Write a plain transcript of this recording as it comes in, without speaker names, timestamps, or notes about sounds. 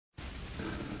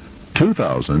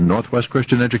2000 Northwest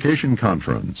Christian Education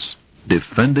Conference.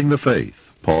 Defending the Faith,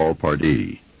 Paul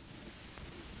Pardee.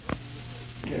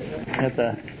 Got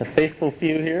the faithful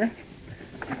few here,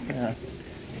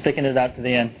 sticking it out to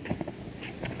the end.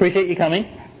 Appreciate you coming.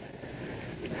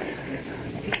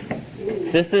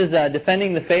 This is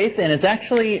Defending the Faith, and it's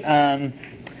actually,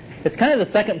 it's kind of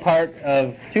the second part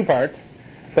of two parts,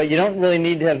 but you don't really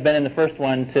need to have been in the first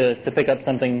one to pick up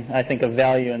something, I think, of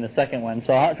value in the second one.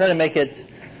 So I'll try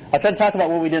to talk about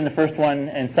what we did in the first one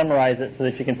and summarize it so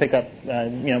that you can pick up,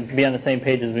 be on the same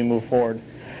page as we move forward.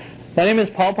 My name is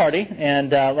Paul Pardee,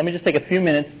 and let me just take a few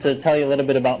minutes to tell you a little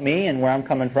bit about me and where I'm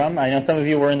coming from. I know some of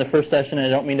you were in the first session, and I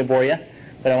don't mean to bore you,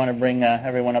 but I want to bring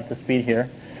everyone up to speed here.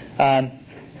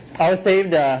 I was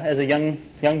saved as a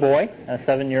young boy, a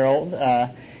 7-year-old,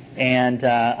 and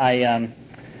I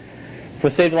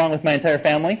was saved along with my entire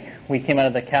family. We came out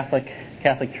of the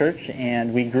Catholic Church,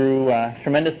 and we grew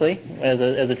tremendously as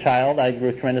a child. I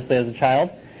grew tremendously as a child.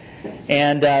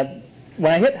 And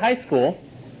when I hit high school,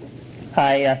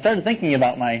 I started thinking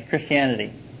about my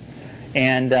Christianity.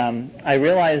 And I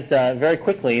realized very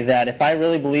quickly that if I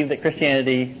really believed that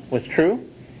Christianity was true,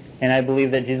 and I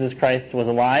believed that Jesus Christ was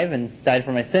alive and died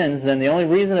for my sins, then the only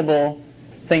reasonable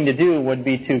thing to do would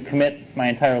be to commit my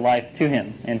entire life to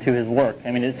Him and to His work. I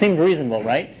mean, it seemed reasonable,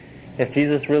 right? If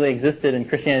Jesus really existed and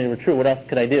Christianity were true, what else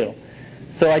could I do?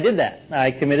 So I did that. I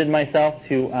committed myself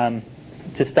to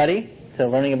study, to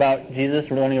learning about Jesus,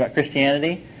 learning about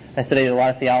Christianity. I studied a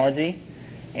lot of theology,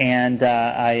 and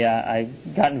I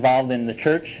got involved in the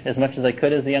church as much as I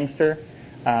could as a youngster.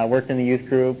 Worked in the youth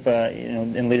group,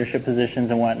 in leadership positions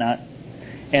and whatnot.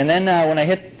 And then when I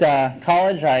hit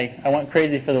college, I went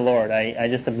crazy for the Lord. I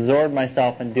just absorbed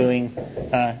myself in doing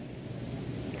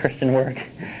Christian work.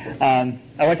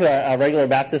 I went to a regular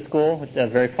Baptist school, which is a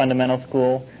very fundamental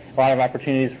school, a lot of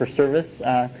opportunities for service.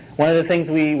 One of the things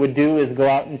we would do is go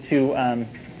out into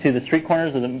to the street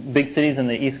corners of the big cities on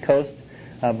the East Coast,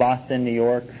 Boston, New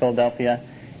York, Philadelphia,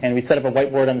 and we'd set up a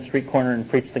whiteboard on the street corner and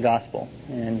preach the gospel.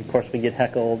 And, of course, we'd get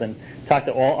heckled and talk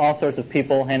to all sorts of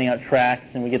people handing out tracts,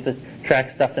 and we get the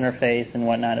tracts stuffed in our face and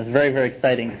whatnot. It was very, very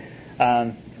exciting.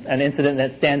 An incident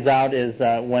that stands out is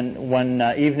one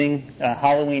evening,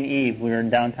 Halloween Eve, we were in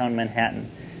downtown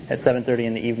Manhattan at 7:30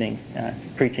 in the evening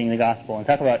preaching the gospel. And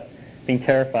talk about being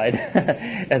terrified.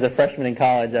 As a freshman in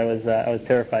college, I was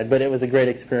terrified, but it was a great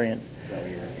experience.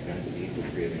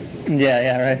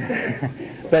 Yeah, right.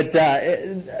 But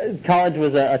college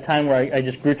was a time where I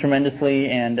just grew tremendously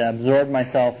and absorbed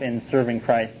myself in serving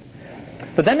Christ.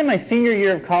 But then in my senior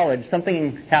year of college,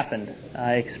 something happened.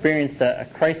 I experienced a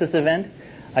crisis event.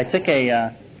 I took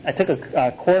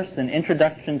a course in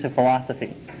Introduction to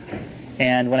Philosophy,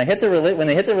 and when they hit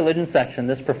the religion section,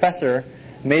 this professor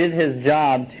made it his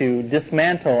job to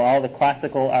dismantle all the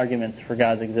classical arguments for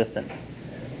God's existence.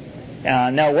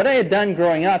 Now, what I had done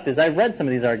growing up is I read some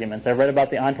of these arguments. I read about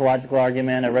the ontological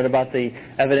argument. I read about the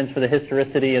evidence for the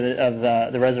historicity of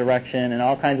the resurrection and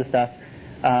all kinds of stuff.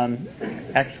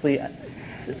 Actually,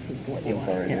 this is what you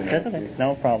want. Yeah, that's okay.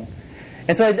 No problem.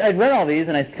 And so I'd read all these,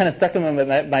 and I kind of stuck them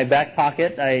in my back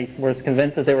pocket. I was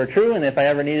convinced that they were true, and if I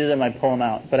ever needed them, I'd pull them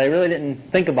out. But I really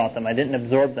didn't think about them. I didn't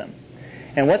absorb them.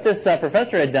 And what this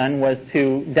professor had done was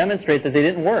to demonstrate that they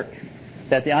didn't work,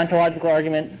 that the ontological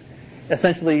argument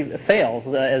essentially fails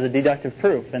as a deductive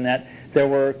proof, and that there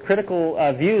were critical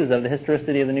views of the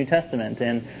historicity of the New Testament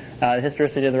and the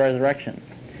historicity of the resurrection.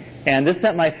 And this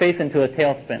sent my faith into a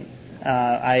tailspin.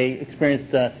 I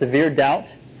experienced severe doubt,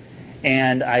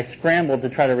 and I scrambled to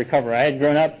try to recover. I had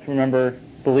grown up, remember,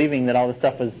 believing that all this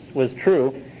stuff was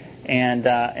true, and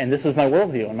this was my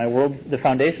worldview. And the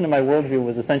foundation of my worldview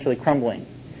was essentially crumbling.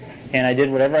 And I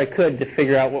did whatever I could to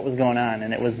figure out what was going on,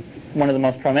 and it was one of the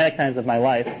most traumatic times of my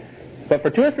life. But for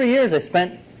 2 or 3 years, I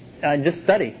spent just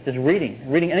reading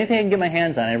anything I can get my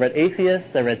hands on. I read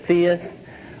atheists, I read theists,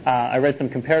 I read some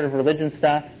comparative religion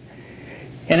stuff.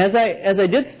 And as I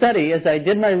did study, as I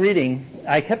did my reading,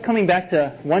 I kept coming back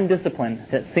to one discipline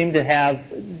that seemed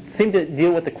to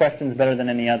deal with the questions better than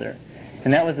any other,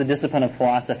 and that was the discipline of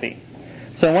philosophy.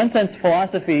 So in one sense,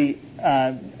 philosophy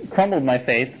crumbled my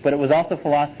faith, but it was also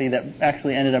philosophy that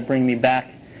actually ended up bringing me back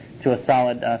to a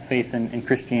solid faith in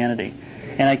Christianity.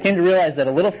 And I came to realize that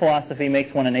a little philosophy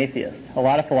makes one an atheist. A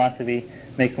lot of philosophy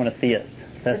makes one a theist.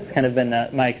 That's kind of been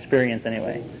my experience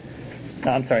anyway.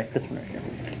 I'm sorry, this one right here.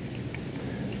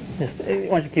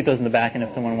 Why don't you keep those in the back, and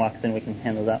if someone walks in, we can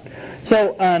hand those out.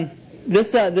 So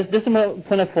this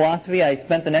discipline of philosophy, I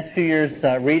spent the next few years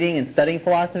reading and studying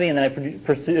philosophy, and then I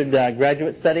pursued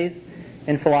graduate studies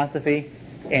in philosophy,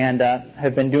 and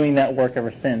have been doing that work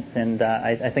ever since. And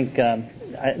I think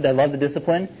I love the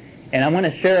discipline, And I'm going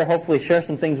to hopefully share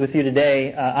some things with you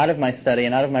today out of my study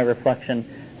and out of my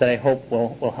reflection that I hope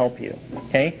will help you.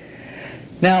 Okay?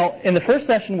 Now, in the first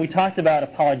session, we talked about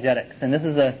apologetics, and this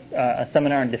is a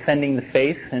seminar on defending the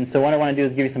faith. And so what I want to do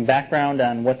is give you some background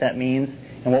on what that means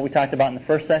and what we talked about in the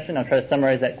first session. I'll try to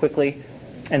summarize that quickly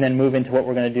and then move into what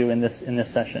we're going to do in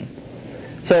this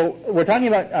session. So we're talking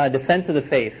about defense of the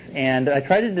faith, and I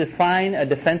try to define a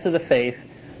defense of the faith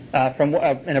from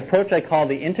an approach I call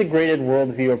the integrated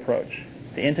worldview approach.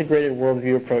 The integrated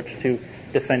worldview approach to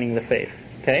defending the faith.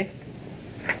 Okay?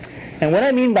 And what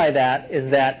I mean by that is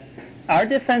that our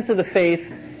defense of the faith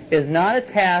is not a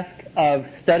task of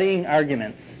studying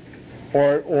arguments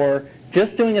or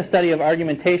just doing a study of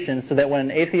argumentation so that when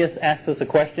an atheist asks us a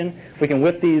question, we can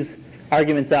whip these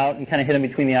arguments out and kind of hit him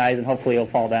between the eyes and hopefully he'll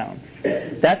fall down.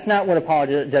 That's not what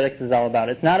apologetics is all about.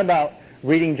 It's not about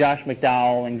reading Josh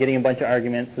McDowell and getting a bunch of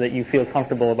arguments so that you feel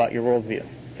comfortable about your worldview.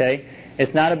 Okay?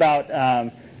 It's not about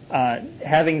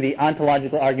having the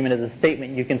ontological argument as a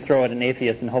statement you can throw at an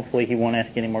atheist and hopefully he won't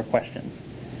ask you any more questions.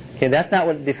 Okay, that's not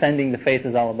what defending the faith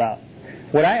is all about.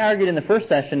 What I argued in the first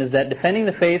session is that defending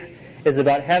the faith is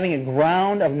about having a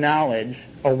ground of knowledge,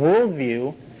 a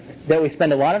worldview that we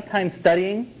spend a lot of time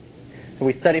studying.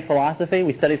 We study philosophy,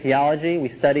 we study theology, we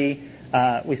study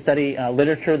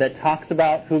literature that talks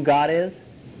about who God is.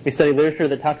 We study literature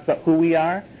that talks about who we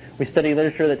are. We study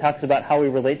literature that talks about how we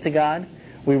relate to God.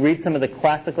 We read some of the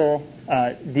classical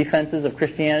defenses of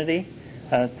Christianity,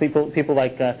 people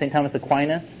like St. Thomas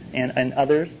Aquinas and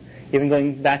others, even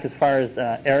going back as far as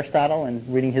Aristotle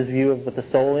and reading his view of what the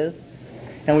soul is.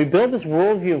 And we build this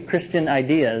worldview of Christian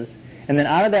ideas, and then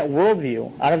out of that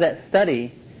worldview, out of that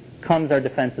study, comes our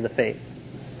defense of the faith.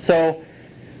 So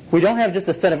we don't have just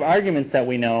a set of arguments that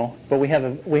we know, but we have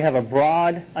a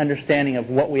broad understanding of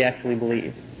what we actually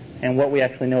believe and what we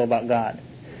actually know about God.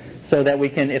 So that we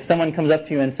can, if someone comes up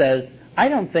to you and says, I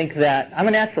don't think that, I'm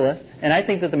a naturalist, and I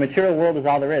think that the material world is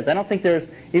all there is. I don't think there's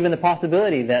even the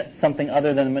possibility that something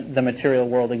other than the material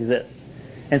world exists.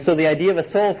 And so the idea of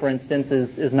a soul, for instance,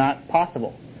 is not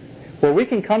possible. Well, we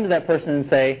can come to that person and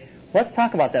say, let's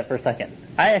talk about that for a second.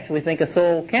 I actually think a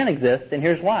soul can exist, and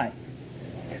here's why.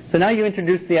 So now you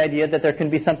introduce the idea that there can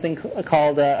be something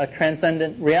called a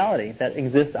transcendent reality that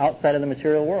exists outside of the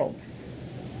material world.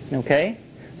 Okay?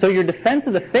 So your defense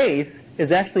of the faith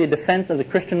is actually a defense of the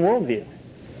Christian worldview.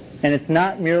 And it's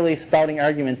not merely spouting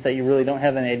arguments that you really don't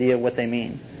have any idea what they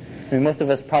mean. I mean, most of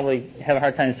us probably have a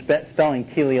hard time spelling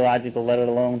teleological, let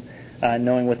alone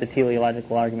knowing what the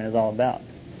teleological argument is all about.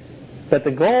 But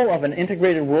the goal of an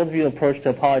integrated worldview approach to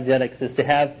apologetics is to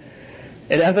have,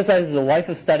 it emphasizes a life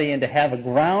of study and to have a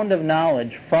ground of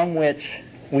knowledge from which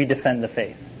we defend the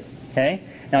faith. Okay?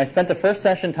 Now, I spent the first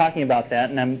session talking about that,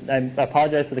 and I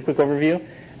apologize for the quick overview.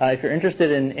 If you're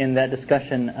interested in that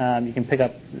discussion, you can pick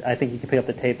up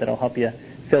the tape that'll help you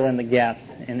fill in the gaps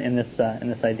in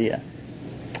this idea.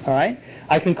 All right?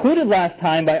 I concluded last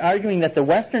time by arguing that the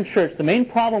Western Church, the main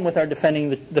problem with our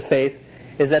defending the faith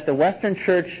is that the Western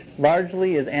Church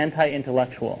largely is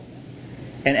anti-intellectual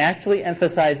and actually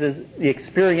emphasizes the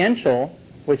experiential,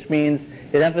 which means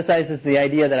it emphasizes the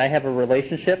idea that I have a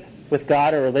relationship with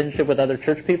God or a relationship with other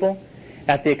church people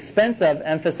at the expense of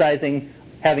emphasizing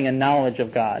having a knowledge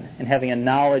of God and having a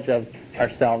knowledge of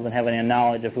ourselves and having a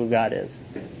knowledge of who God is.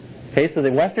 Okay, so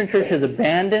the Western Church has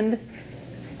abandoned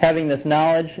having this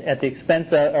knowledge at the expense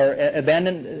of, or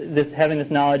abandoned having this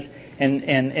knowledge and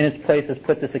in its place has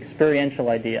put this experiential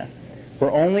idea.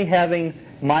 We're only having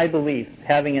my beliefs,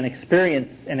 having an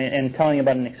experience and telling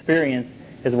about an experience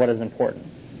is what is important.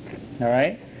 All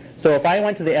right? So if I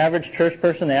went to the average church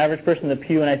person, the average person in the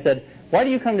pew, and I said, why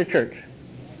do you come to church?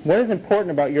 What is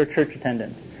important about your church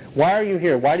attendance? Why are you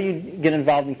here? Why do you get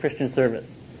involved in Christian service?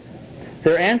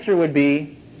 Their answer would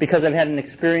be, because I've had an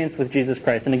experience with Jesus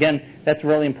Christ. And again, that's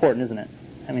really important, isn't it?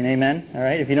 I mean, amen? All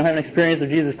right? If you don't have an experience of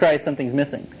Jesus Christ, something's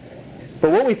missing.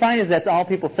 But what we find is that's all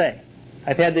people say.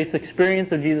 I've had this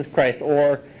experience of Jesus Christ.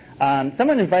 Or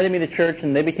someone invited me to church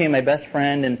and they became my best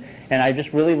friend and I just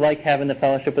really like having the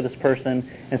fellowship with this person.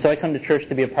 And so I come to church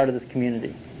to be a part of this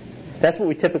community. That's what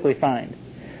we typically find.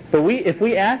 But if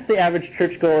we ask the average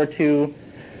churchgoer to,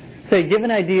 say, give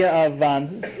an idea of,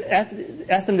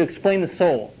 ask them to explain the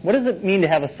soul. What does it mean to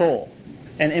have a soul?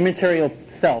 An immaterial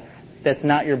self that's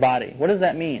not your body. What does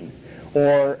that mean?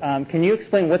 Or can you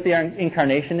explain what the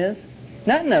incarnation is?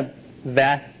 Not in a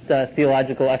vast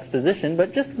theological exposition,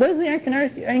 but just what is the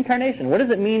incarnation? What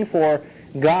does it mean for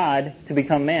God to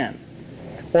become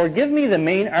man? Or give me the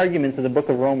main arguments of the book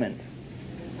of Romans.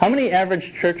 How many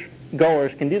average church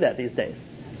goers can do that these days?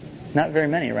 Not very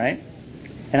many, right?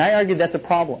 And I argued that's a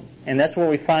problem. And that's where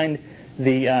we find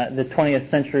the 20th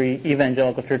century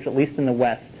evangelical church, at least in the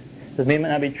West. This may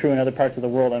not be true in other parts of the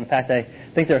world. In fact, I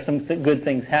think there are some good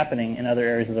things happening in other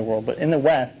areas of the world. But in the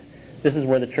West, this is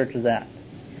where the church is at.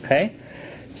 Okay?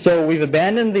 So we've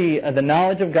abandoned the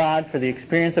knowledge of God for the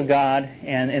experience of God,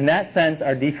 and in that sense,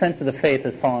 our defense of the faith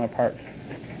has fallen apart.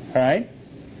 All right?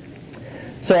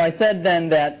 So I said then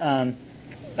that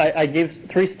I gave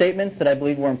 3 statements that I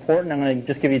believe were important. I'm going to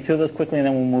just give you 2 of those quickly, and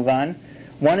then we'll move on.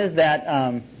 One is that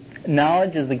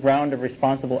knowledge is the ground of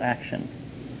responsible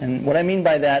action. And what I mean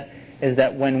by that is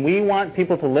that when we want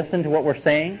people to listen to what we're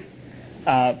saying,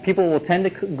 people will tend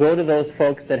to go to those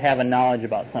folks that have a knowledge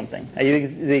about something. I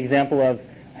use the example of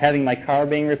having my car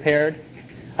being repaired.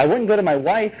 I wouldn't go to my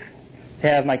wife to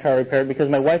have my car repaired because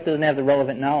my wife doesn't have the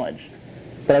relevant knowledge.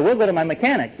 But I will go to my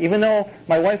mechanic, even though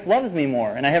my wife loves me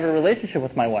more and I have a relationship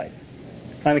with my wife.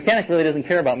 My mechanic really doesn't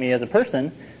care about me as a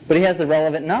person, but he has the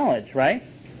relevant knowledge, right?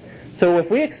 So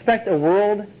if we expect a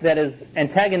world that is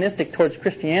antagonistic towards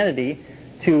Christianity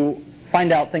to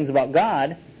find out things about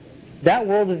God, that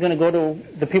world is going to go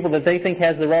to the people that they think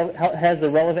has the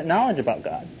relevant knowledge about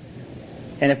God.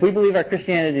 And if we believe our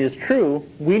Christianity is true,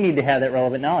 we need to have that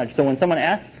relevant knowledge. So when someone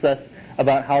asks us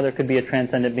about how there could be a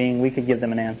transcendent being, we could give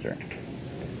them an answer.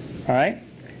 All right?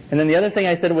 And then the other thing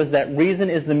I said was that reason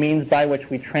is the means by which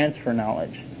we transfer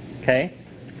knowledge. Okay?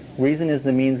 Reason is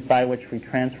the means by which we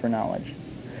transfer knowledge.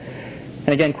 And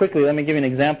again, quickly, let me give you an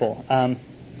example.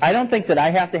 I don't think that I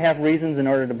have to have reasons in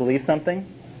order to believe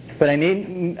something, but I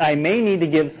may need to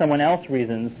give someone else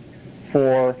reasons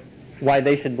for why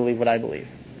they should believe what I believe.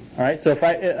 All right? So if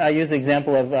I use the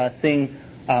example of seeing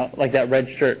like that red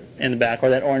shirt in the back or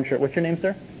that orange shirt. What's your name,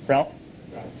 sir? Ralph?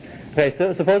 Okay,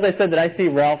 so suppose I said that I see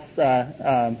Ralph's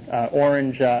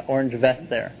orange vest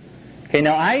there. Okay,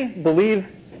 now I believe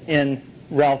in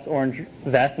Ralph's orange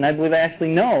vest, and I believe I actually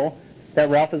know that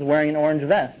Ralph is wearing an orange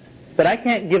vest. But I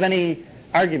can't give any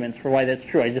arguments for why that's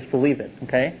true. I just believe it,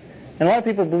 okay? And a lot of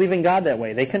people believe in God that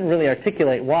way. They couldn't really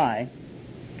articulate why,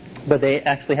 but they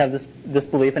actually have this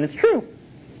belief, and it's true.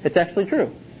 It's actually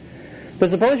true. But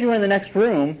suppose you were in the next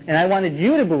room, and I wanted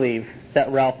you to believe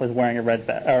that Ralph was wearing a red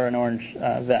vest or an orange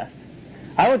vest.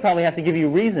 I would probably have to give you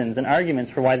reasons and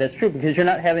arguments for why that's true, because you're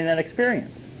not having that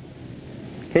experience.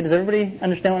 Okay, does everybody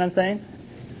understand what I'm saying?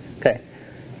 Okay.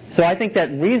 So I think that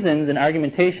reasons and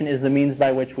argumentation is the means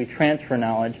by which we transfer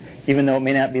knowledge, even though it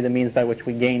may not be the means by which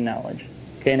we gain knowledge.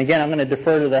 Okay, and again, I'm going to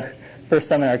defer to the first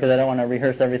seminar because I don't want to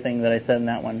rehearse everything that I said in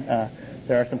that one.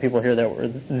 There are some people here that were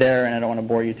there, and I don't want to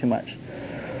bore you too much.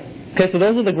 Okay, so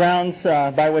those are the grounds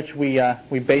by which we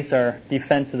base our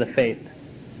defense of the faith.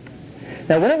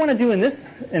 Now, what I want to do in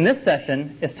this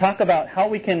session is talk about how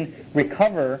we can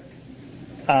recover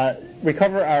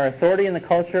our authority in the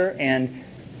culture and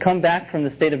come back from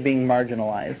the state of being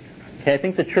marginalized. Okay, I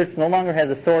think the church no longer has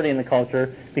authority in the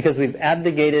culture because we've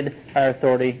abdicated our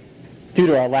authority due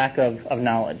to our lack of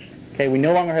knowledge. Okay, we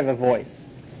no longer have a voice.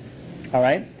 All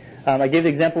right? I gave the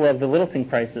example of the Littleton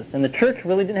crisis, and the church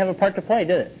really didn't have a part to play,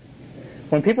 did it?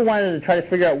 When people wanted to try to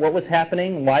figure out what was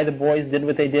happening, why the boys did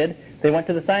what they did, they went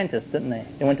to the scientists, didn't they?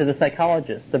 They went to the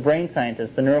psychologists, the brain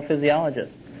scientists, the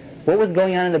neurophysiologists. What was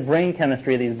going on in the brain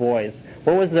chemistry of these boys?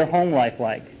 What was their home life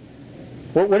like?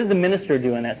 What did the minister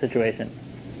do in that situation?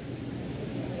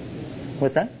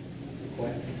 What's that?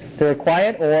 Quiet. They were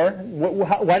quiet, or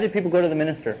why did people go to the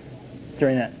minister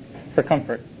during that? For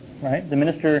comfort, right? The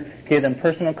minister gave them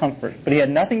personal comfort, but he had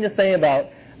nothing to say about,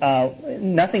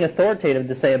 nothing authoritative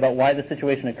to say about why the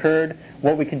situation occurred,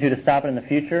 what we can do to stop it in the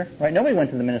future, right? Nobody went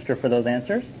to the minister for those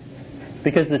answers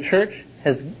because the church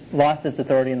has lost its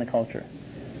authority in the culture.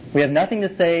 We have nothing to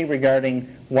say regarding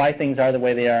why things are the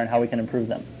way they are and how we can improve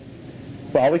them.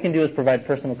 So all we can do is provide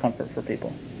personal comfort for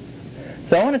people.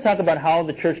 So I want to talk about how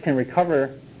the church can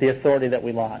recover the authority that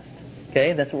we lost.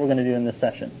 Okay, that's what we're going to do in this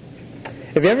session.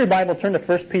 If you have your Bible, turn to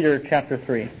 1 Peter chapter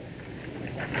 3.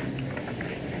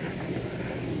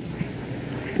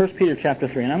 1 Peter chapter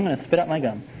 3, and I'm going to spit out my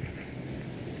gum.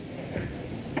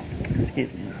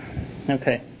 Excuse me.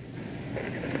 Okay.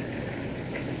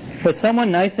 Would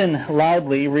someone nice and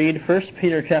loudly read 1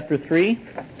 Peter chapter 3,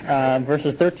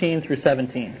 verses 13 through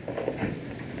 17?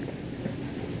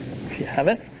 If you have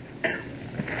it.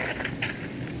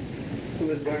 Who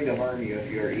is going to harm you if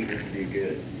you are eager to do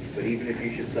good? But even if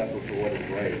you should suffer for what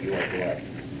is right, you are blessed.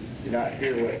 Do not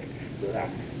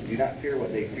fear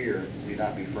what they fear. Do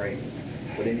not be frightened.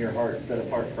 But in your heart, set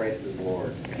apart Christ as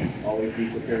Lord. Always be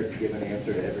prepared to give an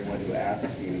answer to everyone who asks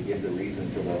you to give the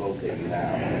reason for the hope that you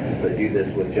have. But do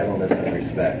this with gentleness and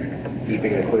respect,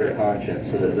 keeping a clear conscience,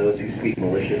 so that those who speak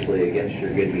maliciously against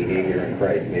your good behavior in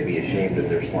Christ may be ashamed of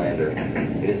their slander.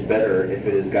 It is better, if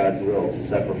it is God's will, to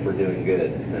suffer for doing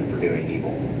good than for doing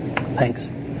evil. Thanks.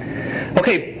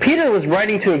 Okay, Peter was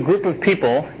writing to a group of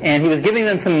people, and he was giving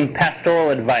them some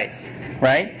pastoral advice,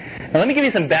 right? Now let me give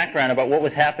you some background about what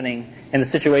was happening in the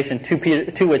situation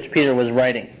to which Peter was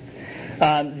writing.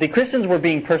 The Christians were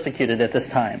being persecuted at this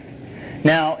time.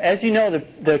 Now, as you know,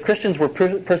 the Christians were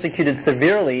persecuted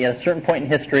severely at a certain point in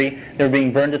history. They were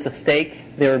being burned at the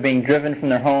stake. They were being driven from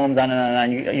their homes, on and on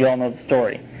and on. You all know the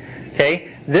story.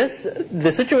 Okay?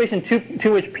 The situation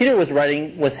to which Peter was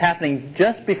writing was happening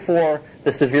just before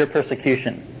the severe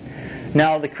persecution.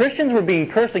 Now, the Christians were being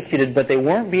persecuted, but they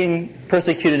weren't being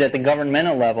persecuted at the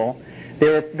governmental level. They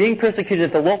were being persecuted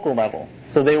at the local level.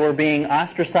 So they were being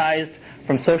ostracized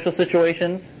from social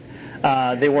situations.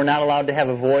 They were not allowed to have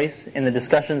a voice in the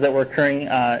discussions that were occurring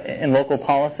in local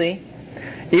policy.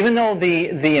 Even though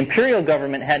the imperial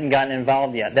government hadn't gotten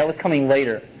involved yet. That was coming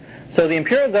later. So the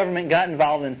imperial government got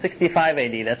involved in 65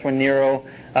 AD. That's when Nero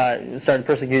started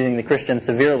persecuting the Christians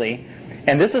severely.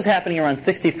 And this was happening around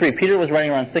 63. Peter was writing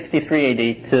around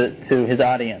 63 AD to his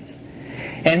audience.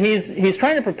 And he's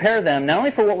trying to prepare them not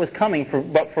only for what was coming,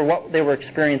 but for what they were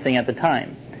experiencing at the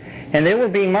time. And they were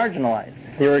being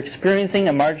marginalized. They were experiencing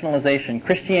a marginalization.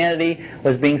 Christianity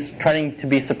was trying to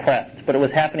be suppressed, but it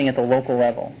was happening at the local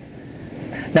level.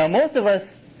 Now, most of us,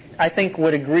 I think,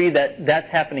 would agree that that's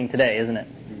happening today, isn't it?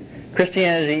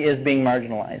 Christianity is being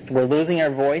marginalized. We're losing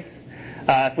our voice.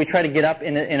 If we try to get up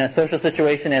in a social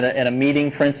situation at a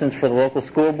meeting, for instance, for the local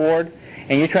school board,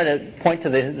 and you try to point to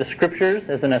the Scriptures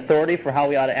as an authority for how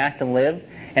we ought to act and live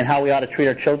and how we ought to treat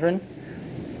our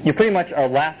children, you pretty much are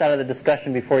laughed out of the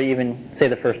discussion before you even say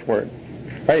the first word.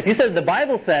 Right? If you said the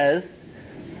Bible says,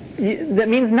 that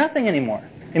means nothing anymore.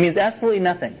 It means absolutely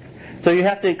nothing. So you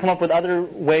have to come up with other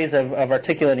ways of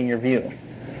articulating your view.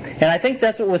 And I think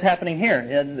that's what was happening here.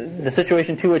 The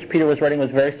situation to which Peter was writing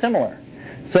was very similar.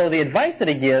 So the advice that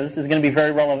he gives is going to be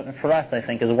very relevant for us, I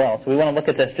think, as well. So we want to look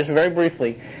at this just very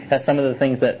briefly at some of the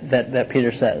things that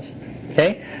Peter says.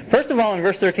 Okay? First of all, in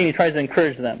verse 13, he tries to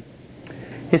encourage them.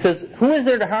 He says, "Who is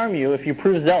there to harm you if you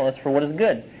prove zealous for what is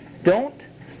good?" Don't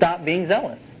stop being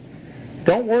zealous.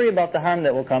 Don't worry about the harm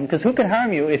that will come, because who can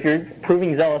harm you if you're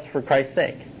proving zealous for Christ's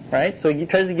sake? Right? So he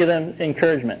tries to give them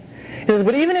encouragement. He says,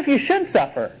 but even if you should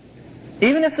suffer,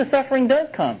 even if the suffering does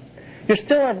come, you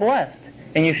still are blessed,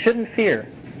 and you shouldn't fear.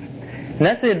 And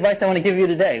that's the advice I want to give you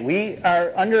today. We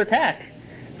are under attack,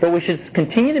 but we should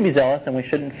continue to be zealous, and we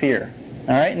shouldn't fear.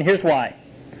 All right? And here's why.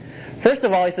 First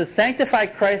of all, he says, sanctify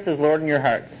Christ as Lord in your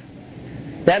hearts.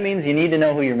 That means you need to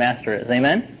know who your master is.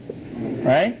 Amen?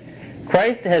 Right?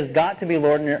 Christ has got to be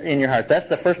Lord in your hearts. That's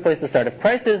the first place to start. If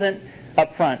Christ isn't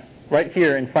up front, right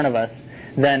here in front of us,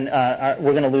 then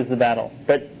we're going to lose the battle.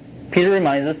 But Peter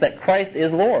reminds us that Christ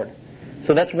is Lord.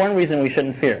 So that's one reason we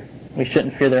shouldn't fear. We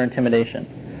shouldn't fear their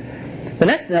intimidation.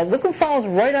 Now look what follows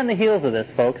right on the heels of this,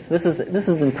 folks. This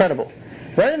is incredible.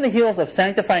 Right on the heels of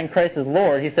sanctifying Christ as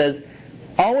Lord, he says,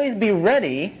 always be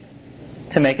ready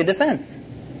to make a defense.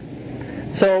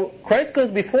 So Christ goes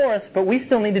before us, but we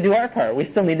still need to do our part. We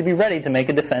still need to be ready to make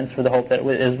a defense for the hope that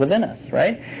is within us,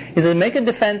 right? He says, make a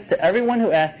defense to everyone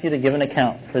who asks you to give an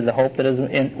account for the hope that is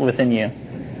within you.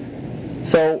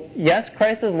 So, yes,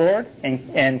 Christ is Lord,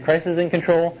 and Christ is in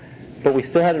control, but we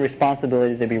still have the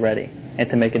responsibility to be ready and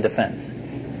to make a defense.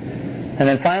 And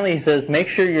then finally he says, make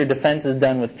sure your defense is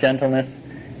done with gentleness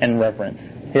and reverence.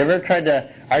 Have you ever tried to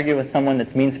argue with someone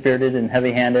that's mean-spirited and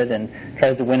heavy-handed and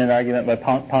tries to win an argument by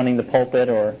pounding the pulpit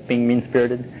or being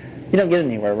mean-spirited? You don't get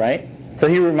anywhere, right? So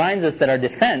he reminds us that our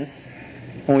defense,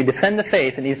 when we defend the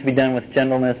faith, it needs to be done with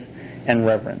gentleness and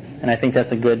reverence. And I think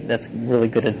that's really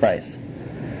good advice.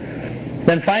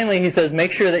 Then finally he says,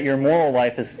 make sure that your moral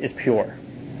life is pure.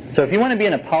 So if you want to be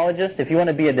an apologist, if you want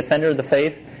to be a defender of the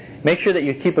faith, make sure that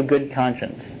you keep a good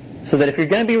conscience. So that if you're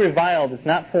going to be reviled, it's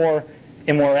not for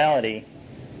immorality,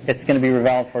 it's going to be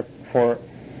reviled for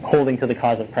holding to the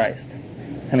cause of Christ.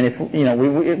 I mean,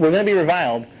 we're going to be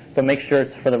reviled, but make sure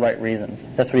it's for the right reasons.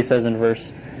 That's what he says in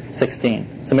verse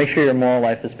 16. So make sure your moral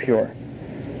life is pure.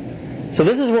 So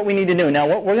this is what we need to do. Now,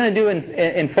 what we're going to do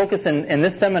in focus in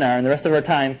this seminar and the rest of our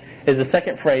time is the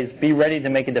second phrase, be ready to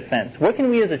make a defense. What can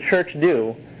we as a church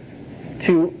do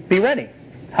to be ready?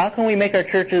 How can we make our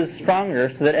churches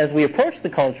stronger so that as we approach the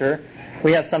culture,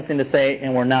 we have something to say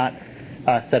and we're not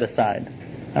set aside?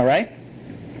 All right?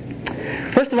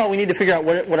 First of all, we need to figure out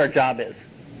what our job is.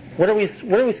 What are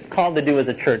we called to do as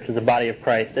a church, as a body of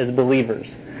Christ, as believers?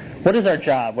 What is our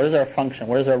job? What is our function?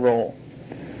 What is our role?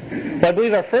 Well, I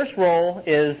believe our first role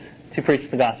is to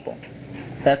preach the gospel.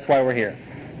 That's why we're here.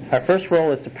 Our first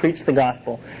role is to preach the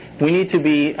gospel. We need to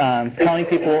be telling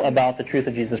people about the truth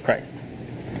of Jesus Christ.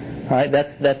 All right,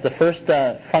 that's the first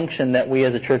function that we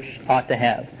as a church ought to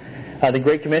have. The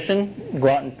Great Commission, go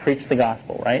out and preach the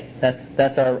gospel, right?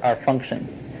 That's our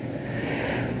function.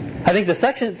 I think the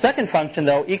second function,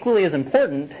 though, equally as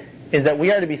important, is that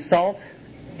we are to be salt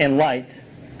and light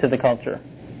to the culture.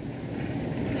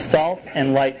 Salt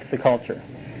and light to the culture.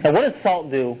 Now, what does salt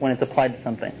do when it's applied to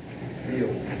something? Heal.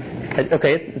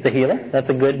 Okay, it's a healer. That's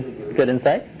a good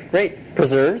insight. Great.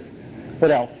 Preserves.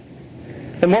 What else?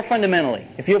 But more fundamentally,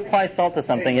 if you apply salt to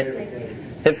something,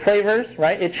 it flavors,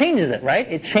 right? It changes it, right?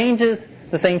 It changes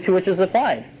the thing to which it's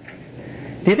applied.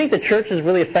 Do you think the church is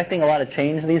really affecting a lot of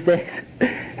change these days?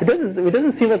 It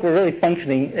doesn't seem like we're really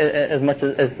functioning as much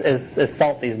as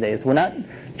salt these days. We're not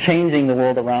changing the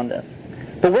world around us.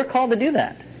 But we're called to do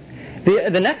that.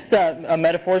 The next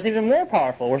metaphor is even more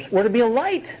powerful. We're to be a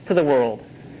light to the world,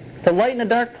 to lighten a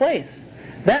dark place.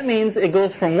 That means it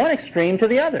goes from one extreme to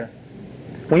the other.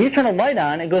 When you turn a light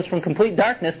on, it goes from complete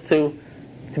darkness to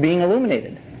being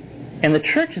illuminated. And the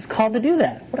church is called to do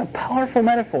that. What a powerful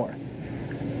metaphor.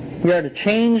 We are to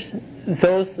change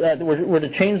we're to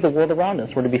change the world around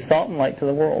us. We're to be salt and light to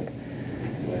the world.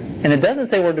 And it doesn't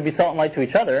say we're to be salt and light to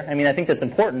each other. I mean, I think that's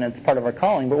important. It's part of our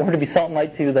calling. But we're to be salt and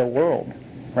light to the world,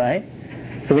 right?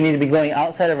 So we need to be going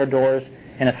outside of our doors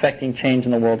and affecting change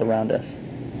in the world around us.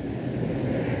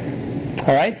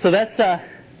 All right? So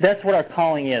that's what our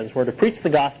calling is. We're to preach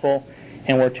the gospel,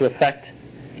 and we're to affect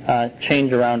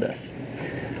change around us.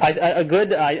 A good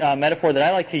metaphor that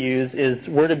I like to use is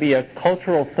we're to be a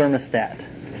cultural thermostat.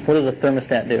 What does a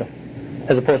thermostat do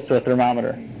as opposed to a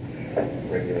thermometer?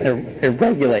 It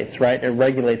regulates, right? It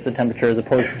regulates the temperature as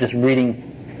opposed to just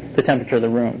reading the temperature of the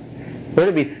room. We're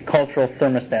to be cultural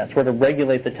thermostats. We're to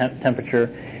regulate the temperature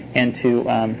and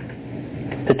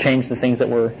to change the things that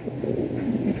we're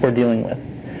dealing with.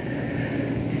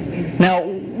 Now,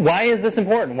 why is this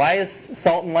important? Why is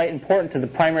salt and light important to the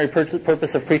primary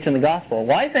purpose of preaching the gospel?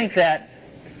 Well, I think that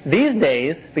these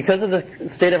days, because of the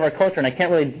state of our culture, and I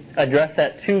can't really address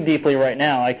that too deeply right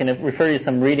now, I can refer you to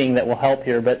some reading that will help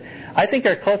here, but I think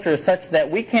our culture is such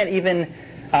that we can't even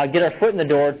get our foot in the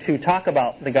door to talk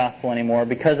about the gospel anymore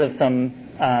because of some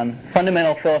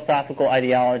fundamental philosophical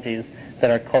ideologies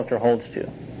that our culture holds to.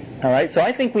 All right, so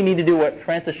I think we need to do what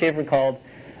Francis Schaeffer called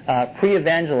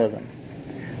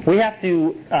pre-evangelism. We have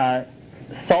to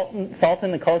salt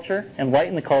in the culture and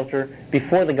lighten the culture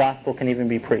before the gospel can even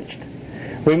be preached.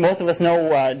 Most of us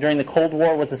know during the Cold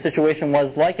War what the situation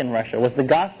was like in Russia. Was the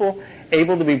gospel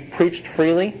able to be preached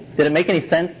freely? Did it make any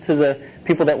sense to the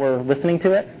people that were listening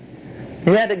to it?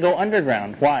 You had to go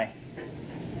underground. Why?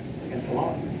 Against the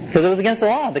law. Because it was against the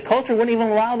law. The culture wouldn't even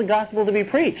allow the gospel to be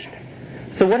preached.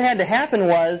 So what had to happen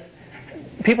was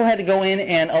people had to go in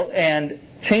and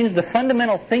change the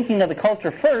fundamental thinking of the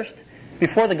culture first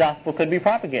before the gospel could be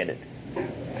propagated.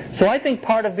 So I think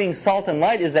part of being salt and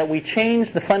light is that we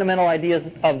change the fundamental ideas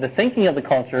of the thinking of the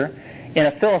culture in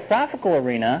a philosophical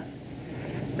arena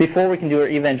before we can do our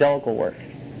evangelical work.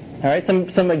 All right,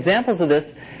 some examples of this.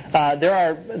 There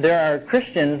are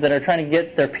Christians that are trying to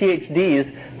get their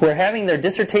PhDs who are having their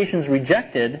dissertations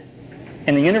rejected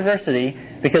in the university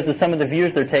because of some of the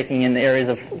views they're taking in the areas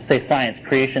of, say, science,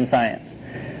 creation science.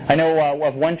 I know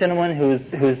of one gentleman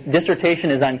whose dissertation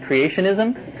is on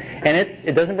creationism, and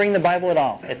it doesn't bring the Bible at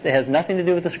all. It has nothing to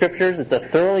do with the Scriptures. It's a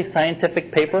thoroughly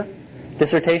scientific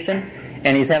dissertation,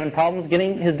 and he's having problems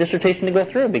getting his dissertation to go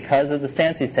through because of the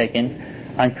stance he's taking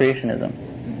on creationism.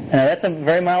 Now, that's a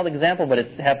very mild example, but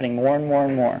it's happening more and more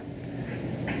and more.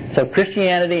 So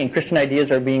Christianity and Christian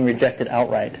ideas are being rejected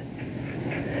outright.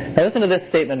 Now listen to this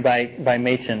statement by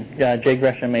Machen, J.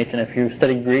 Gresham Machen. If you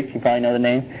studied Greek, you probably know the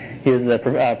name. He was the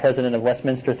president of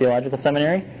Westminster Theological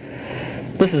Seminary.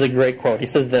 This is a great quote. He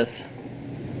says this: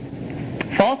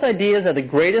 "False ideas are the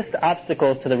greatest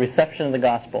obstacles to the reception of the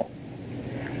gospel.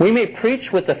 We may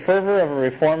preach with the fervor of a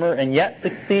reformer and yet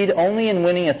succeed only in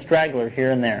winning a straggler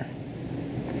here and there.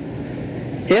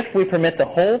 If we permit the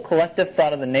whole collective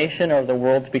thought of the nation or of the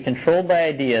world to be controlled by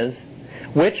ideas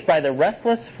which, by the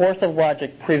restless force of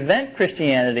logic, prevent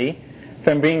Christianity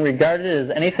from being regarded as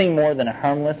anything more than a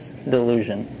harmless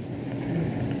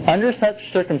delusion. Under such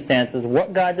circumstances,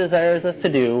 what God desires us to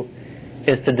do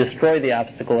is to destroy the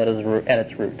obstacle at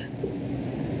its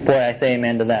root." Boy, I say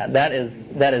amen to that. That is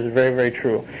very, very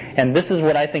true. And this is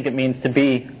what I think it means to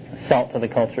be salt to the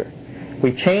culture.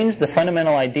 We change the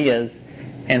fundamental ideas,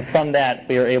 and from that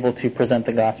we are able to present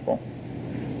the gospel.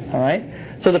 All right?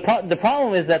 So the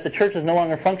problem is that the church is no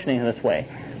longer functioning in this way.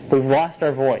 We've lost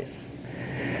our voice.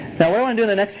 Now, what I want to do in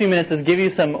the next few minutes is give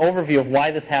you some overview of why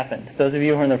this happened. Those of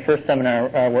you who were in the first seminar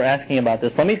were asking about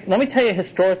this. Let me tell you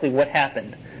historically what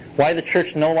happened, why the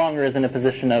church no longer is in a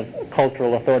position of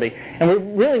cultural authority.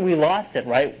 And we lost it,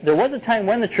 right? There was a time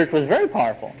when the church was very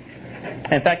powerful.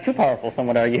 In fact, too powerful, some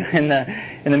would argue. In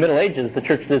the Middle Ages, the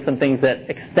church did some things that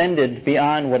extended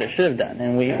beyond what it should have done.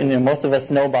 And most of us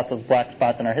know about those black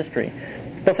spots in our history.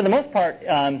 But for the most part,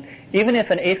 even if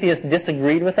an atheist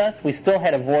disagreed with us, we still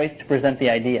had a voice to present the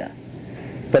idea.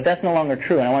 But that's no longer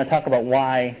true, and I want to talk about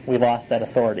why we lost that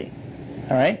authority.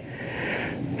 All right?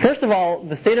 First of all,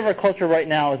 the state of our culture right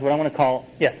now is what I want to call...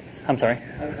 Yes, I'm sorry.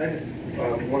 I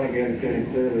just want to be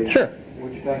understanding clearly. Sure.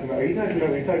 What you're talking about. When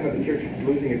you're talking about the church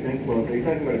losing its influence, are you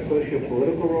talking about a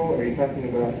socio-political role? Are you talking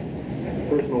about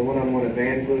personal one-on-one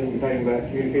evangelism? Are you talking about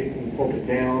communicating from the pulpit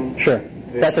down? Sure.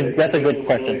 That's a good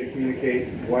question. To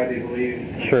communicate why they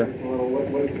believe. Sure.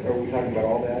 What are we talking about?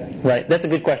 All that? Right. That's a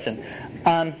good question.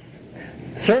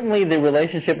 Certainly, the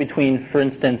relationship between, for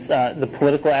instance, the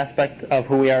political aspect of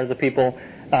who we are as a people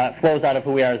flows out of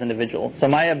who we are as individuals. So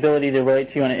my ability to relate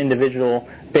to you on an individual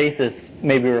basis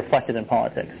may be reflected in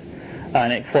politics,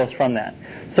 and it flows from that.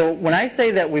 So when I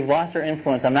say that we've lost our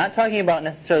influence, I'm not talking about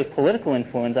necessarily political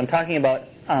influence. I'm talking about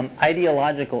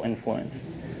ideological influence.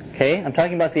 Okay? I'm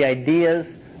talking about the ideas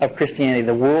of Christianity,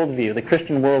 the worldview, the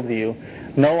Christian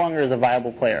worldview, no longer is a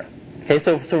viable player. Okay,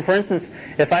 so for instance,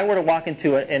 if I were to walk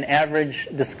into an average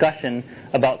discussion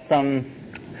about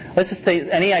let's just say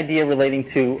any idea relating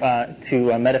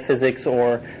to metaphysics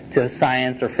or to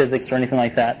science or physics or anything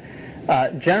like that,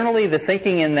 generally the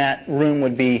thinking in that room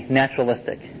would be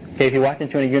naturalistic. Okay, if you walked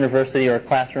into a university or a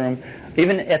classroom,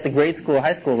 even at the grade school or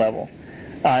high school level,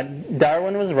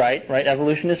 Darwin was right?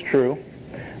 Evolution is true.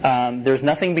 There's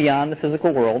nothing beyond the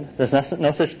physical world. There's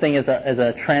no such thing as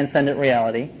a transcendent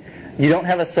reality. You don't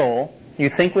have a soul. You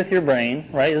think with your brain,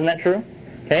 right? Isn't that true?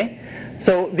 Okay?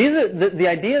 So these are the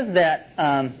ideas that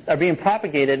are being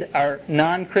propagated are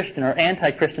non-Christian or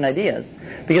anti-Christian ideas.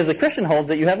 Because the Christian holds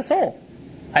that you have a soul.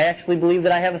 I actually believe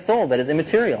that I have a soul that is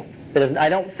immaterial. I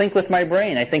don't think with my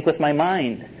brain. I think with my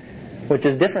mind, which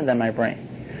is different than my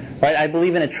brain. Right? I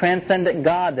believe in a transcendent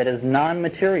God that is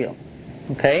non-material.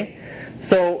 Okay?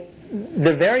 So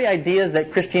the very ideas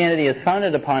that Christianity is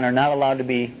founded upon are not allowed to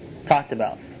be talked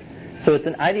about. So it's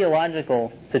an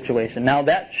ideological situation. Now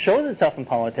that shows itself in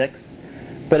politics,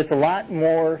 but it's a lot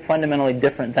more fundamentally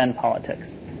different than politics.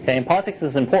 Okay, and politics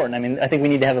is important. I mean, I think we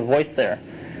need to have a voice there.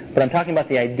 But I'm talking about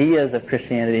the ideas of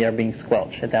Christianity are being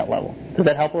squelched at that level. Does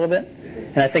that help a little bit?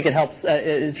 And I think it helps.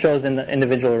 It shows in the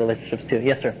individual relationships too.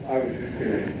 Yes, sir. I was just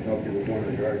going to help you with one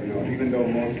regard. Even though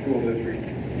most school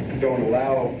districts don't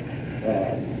allow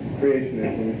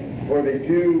creationism, or they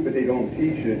do, but they don't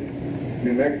teach it,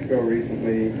 New Mexico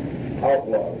recently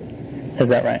outlawed it. Is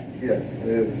that right? Yes.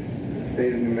 The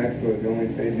state of New Mexico is the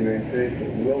only state in the United States that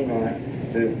will not,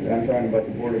 I'm talking about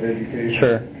the Board of Education,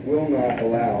 sure, will not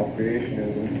allow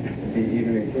creationism to be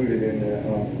even included in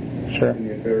the, sure, in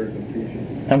the affairs of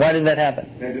teaching. And why did that happen?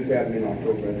 That just happened in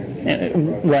October, I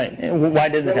think. Right. Why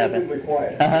did it happen? Relatively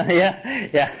quiet.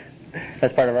 Yeah.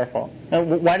 That's part of our fault.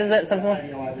 Why does that something?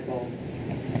 Ideological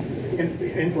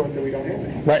influence that we don't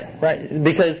have. Right.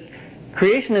 Because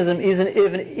creationism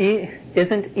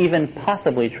isn't even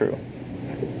possibly true.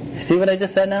 See what I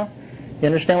just said now? You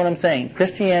understand what I'm saying?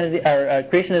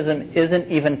 Creationism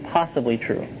isn't even possibly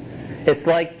true. It's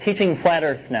like teaching flat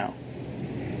Earth now.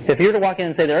 If you were to walk in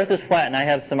and say the Earth is flat, and I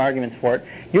have some arguments for it,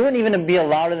 you wouldn't even be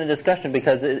allowed in the discussion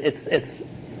because it's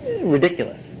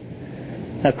ridiculous.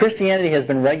 Now, Christianity has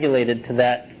been regulated to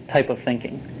that type of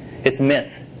thinking. It's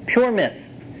myth, pure myth,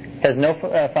 has no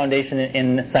foundation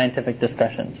in scientific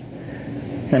discussions.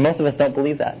 And most of us don't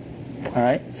believe that. All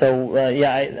right? So,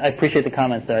 I appreciate the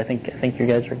comments there. I think you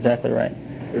guys are exactly right.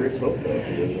 There is hope, though,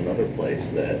 because there's another place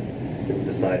that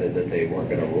decided that they weren't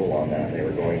going to rule on that. They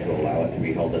were going to allow it to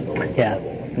be held at the local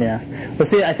level. Yeah. Well,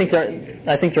 see, I think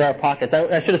there are pockets.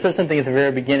 I should have said something at the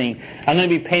very beginning. I'm going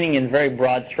to be painting in very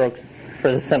broad strokes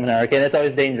for the seminar. Okay, that's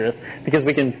always dangerous because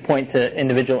we can point to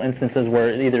individual instances where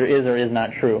it either is or is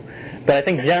not true. But I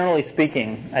think generally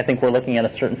speaking, I think we're looking at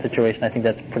a certain situation. I think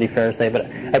that's pretty fair to say, but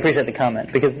I appreciate the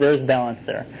comment because there's balance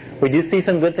there. We do see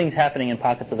some good things happening in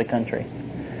pockets of the country.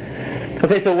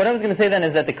 Okay, so what I was going to say then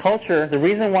is that the culture, the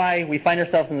reason why we find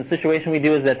ourselves in the situation we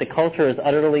do is that the culture is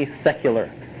utterly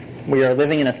secular. We are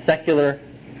living in a secular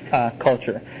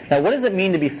culture. Now, what does it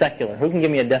mean to be secular? Who can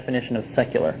give me a definition of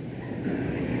secular?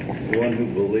 One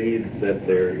who believes that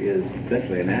there is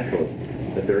essentially a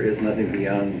naturalist, that there is nothing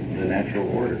beyond the natural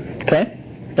order. Okay.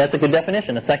 That's a good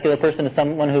definition. A secular person is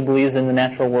someone who believes in the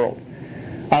natural world.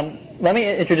 Let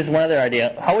me introduce one other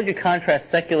idea. How would you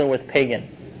contrast secular with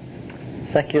pagan?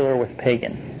 Secular with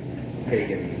pagan.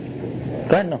 Pagan.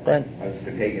 Go ahead. Go ahead. I would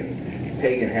say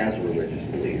pagan has a religious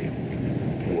belief,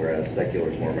 whereas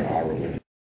secular is more of an our religious